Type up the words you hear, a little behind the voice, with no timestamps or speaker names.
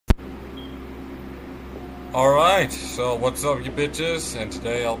Alright, so what's up you bitches? And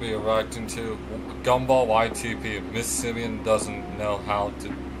today I'll be reacting to Gumball YTP. Miss Simian doesn't know how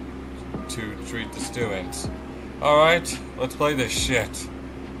to treat the students. Alright, let's play this shit.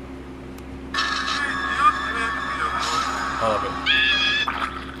 I love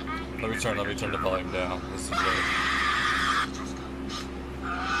it. Let me turn the volume down. This is great.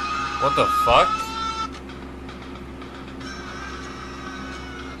 What the fuck?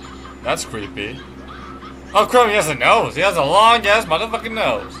 That's creepy. Oh crap, he has a nose. He has a long ass motherfucking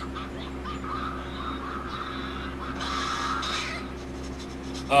nose.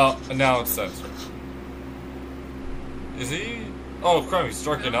 Oh, and now it's censored. Is he? Oh crap, he's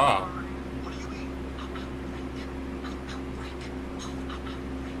striking off.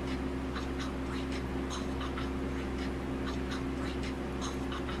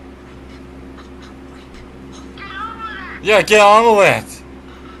 Yeah, get on with it.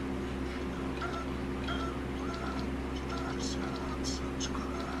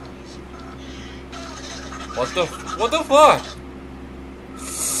 What the fuck?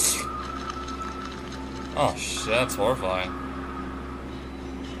 Oh shit, that's horrifying.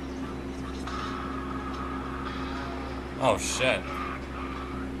 Oh shit.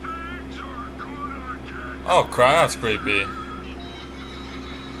 Oh crap, that's creepy.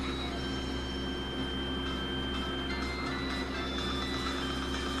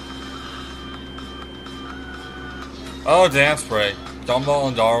 Oh, dance break. Gumball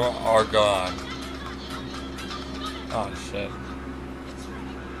and Dharma are gone. Oh shit.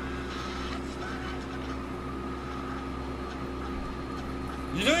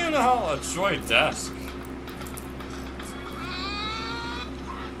 You don't even know how to destroy a desk.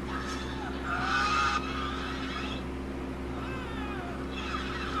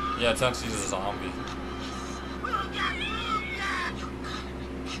 Yeah, Tenchi's a zombie.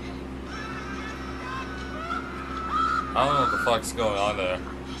 I don't know what the fuck's going on there.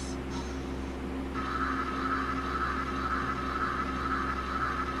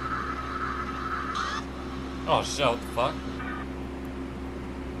 Oh shit, what the fuck?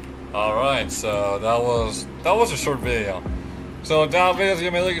 Alright, so that was a short video. So down videos,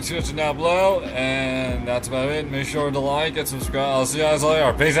 give me a link in the description down below, and that's about it. Make sure to like and subscribe. I'll see you guys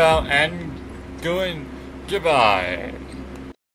later. Peace out and goodbye.